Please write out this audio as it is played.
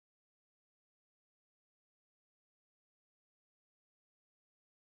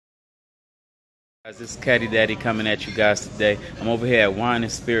Guys, this is Caddy Daddy coming at you guys today. I'm over here at Wine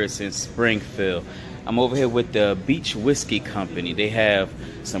and Spirits in Springfield. I'm over here with the Beach Whiskey Company. They have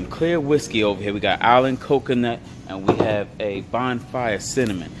some clear whiskey over here. We got Island Coconut and we have a Bonfire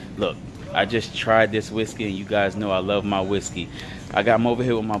Cinnamon. Look, I just tried this whiskey and you guys know I love my whiskey. I got him over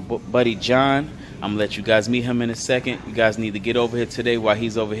here with my buddy John. I'm gonna let you guys meet him in a second. You guys need to get over here today while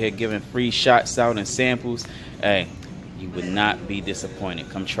he's over here giving free shots out and samples. Hey, you would not be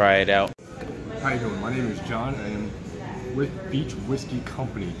disappointed. Come try it out. How you doing? My name is John. I am with Beach Whiskey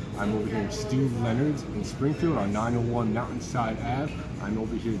Company. I'm over here in Steve Leonard's in Springfield on 901 Mountainside Ave. I'm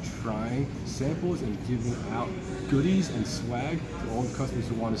over here trying samples and giving out goodies and swag to all the customers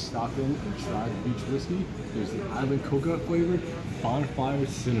who want to stop in and try the Beach Whiskey. There's the Island Coconut flavored Bonfire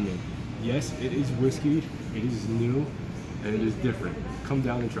Cinnamon. Yes, it is whiskey, it is new, and it is different. Come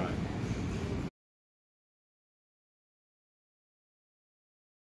down and try it.